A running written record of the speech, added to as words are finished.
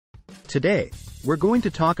Today, we're going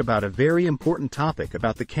to talk about a very important topic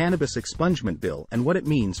about the Cannabis Expungement Bill and what it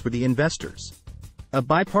means for the investors. A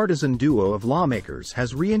bipartisan duo of lawmakers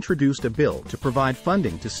has reintroduced a bill to provide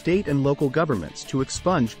funding to state and local governments to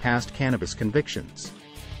expunge past cannabis convictions.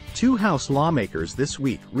 Two House lawmakers this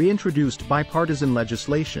week reintroduced bipartisan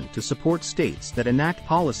legislation to support states that enact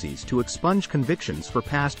policies to expunge convictions for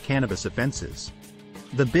past cannabis offenses.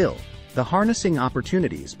 The bill, the Harnessing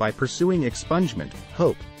Opportunities by Pursuing Expungement,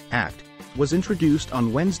 HOPE, Act, was introduced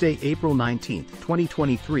on Wednesday, April 19,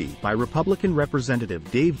 2023 by Republican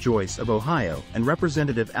Representative Dave Joyce of Ohio and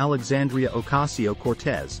Representative Alexandria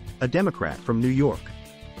Ocasio-Cortez, a Democrat from New York.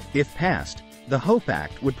 If passed, the HOPE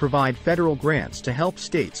Act would provide federal grants to help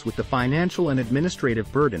states with the financial and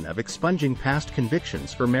administrative burden of expunging past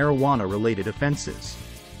convictions for marijuana-related offenses.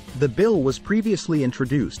 The bill was previously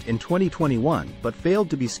introduced in 2021 but failed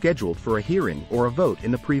to be scheduled for a hearing or a vote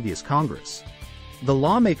in the previous Congress. The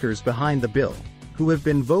lawmakers behind the bill, who have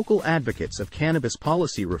been vocal advocates of cannabis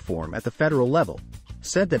policy reform at the federal level,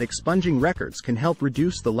 said that expunging records can help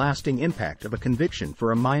reduce the lasting impact of a conviction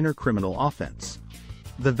for a minor criminal offense.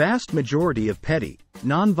 The vast majority of petty,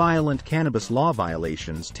 nonviolent cannabis law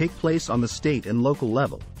violations take place on the state and local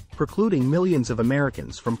level, precluding millions of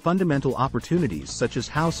Americans from fundamental opportunities such as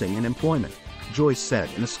housing and employment, Joyce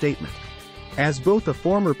said in a statement. As both a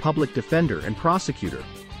former public defender and prosecutor,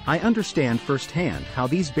 I understand firsthand how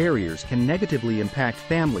these barriers can negatively impact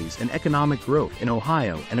families and economic growth in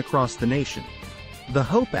Ohio and across the nation. The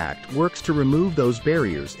HOPE Act works to remove those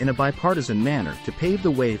barriers in a bipartisan manner to pave the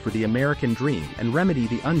way for the American dream and remedy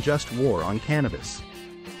the unjust war on cannabis.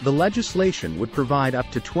 The legislation would provide up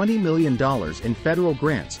to $20 million in federal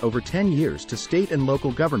grants over 10 years to state and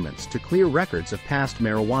local governments to clear records of past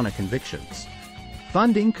marijuana convictions.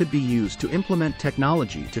 Funding could be used to implement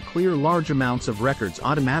technology to clear large amounts of records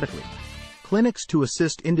automatically, clinics to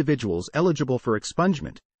assist individuals eligible for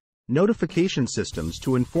expungement, notification systems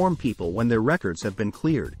to inform people when their records have been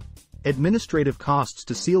cleared, administrative costs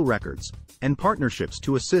to seal records, and partnerships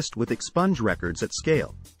to assist with expunge records at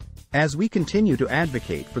scale. As we continue to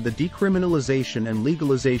advocate for the decriminalization and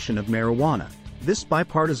legalization of marijuana, this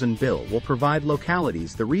bipartisan bill will provide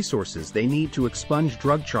localities the resources they need to expunge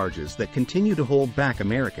drug charges that continue to hold back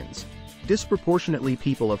Americans, disproportionately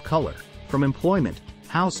people of color, from employment,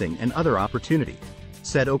 housing and other opportunity,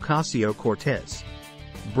 said Ocasio-Cortez.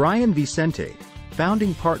 Brian Vicente,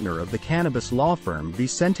 founding partner of the cannabis law firm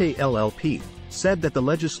Vicente LLP, said that the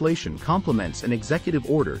legislation complements an executive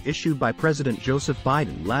order issued by President Joseph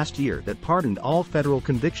Biden last year that pardoned all federal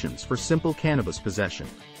convictions for simple cannabis possession.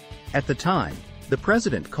 At the time, the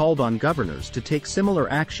president called on governors to take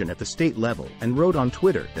similar action at the state level and wrote on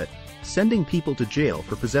Twitter that sending people to jail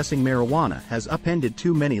for possessing marijuana has upended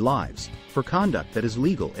too many lives for conduct that is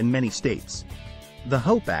legal in many states. The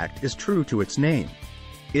HOPE Act is true to its name.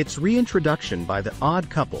 Its reintroduction by the odd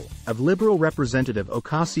couple of liberal Representative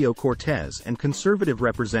Ocasio-Cortez and conservative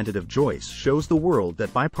Representative Joyce shows the world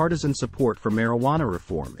that bipartisan support for marijuana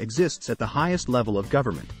reform exists at the highest level of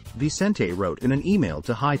government, Vicente wrote in an email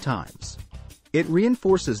to High Times. It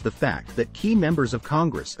reinforces the fact that key members of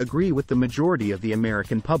Congress agree with the majority of the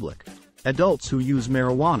American public. Adults who use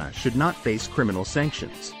marijuana should not face criminal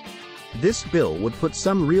sanctions. This bill would put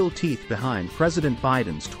some real teeth behind President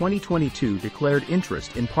Biden's 2022 declared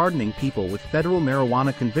interest in pardoning people with federal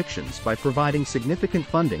marijuana convictions by providing significant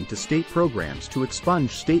funding to state programs to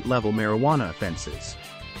expunge state-level marijuana offenses.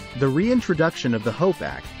 The reintroduction of the HOPE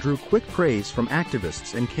Act drew quick praise from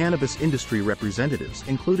activists and cannabis industry representatives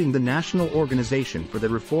including the National Organization for the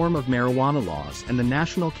Reform of Marijuana Laws and the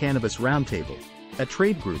National Cannabis Roundtable, a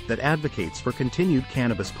trade group that advocates for continued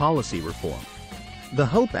cannabis policy reform. The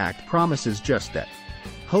HOPE Act promises just that: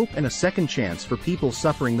 hope and a second chance for people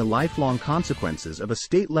suffering the lifelong consequences of a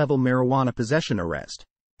state-level marijuana possession arrest,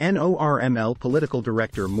 NORML political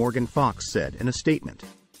director Morgan Fox said in a statement.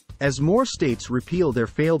 As more states repeal their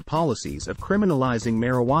failed policies of criminalizing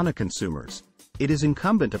marijuana consumers, it is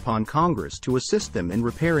incumbent upon Congress to assist them in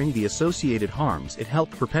repairing the associated harms it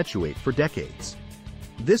helped perpetuate for decades.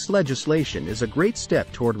 This legislation is a great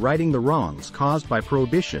step toward righting the wrongs caused by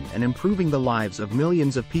prohibition and improving the lives of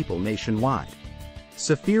millions of people nationwide.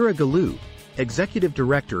 Safira Galoo, executive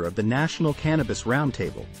director of the National Cannabis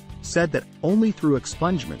Roundtable, said that only through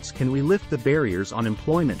expungements can we lift the barriers on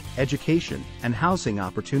employment, education, and housing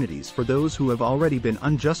opportunities for those who have already been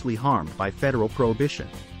unjustly harmed by federal prohibition.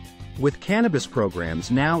 With cannabis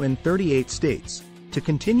programs now in 38 states, to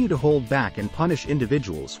continue to hold back and punish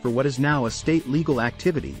individuals for what is now a state legal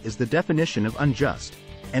activity is the definition of unjust,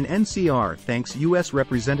 and NCR thanks U.S.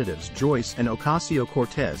 Representatives Joyce and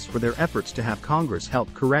Ocasio-Cortez for their efforts to have Congress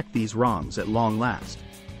help correct these wrongs at long last.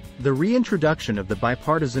 The reintroduction of the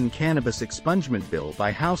Bipartisan Cannabis Expungement Bill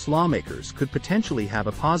by House lawmakers could potentially have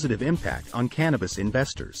a positive impact on cannabis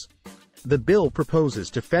investors. The bill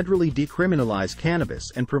proposes to federally decriminalize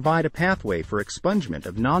cannabis and provide a pathway for expungement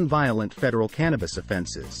of nonviolent federal cannabis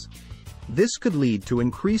offenses. This could lead to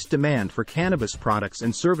increased demand for cannabis products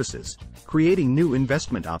and services, creating new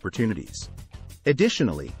investment opportunities.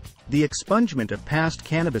 Additionally, the expungement of past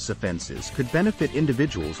cannabis offenses could benefit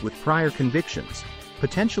individuals with prior convictions,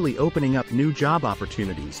 potentially opening up new job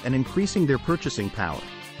opportunities and increasing their purchasing power,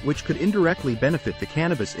 which could indirectly benefit the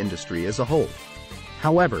cannabis industry as a whole.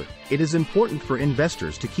 However, it is important for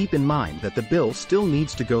investors to keep in mind that the bill still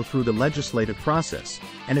needs to go through the legislative process,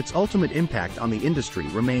 and its ultimate impact on the industry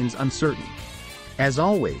remains uncertain. As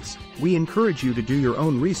always, we encourage you to do your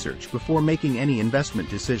own research before making any investment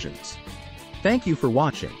decisions. Thank you for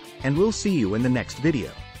watching, and we'll see you in the next video.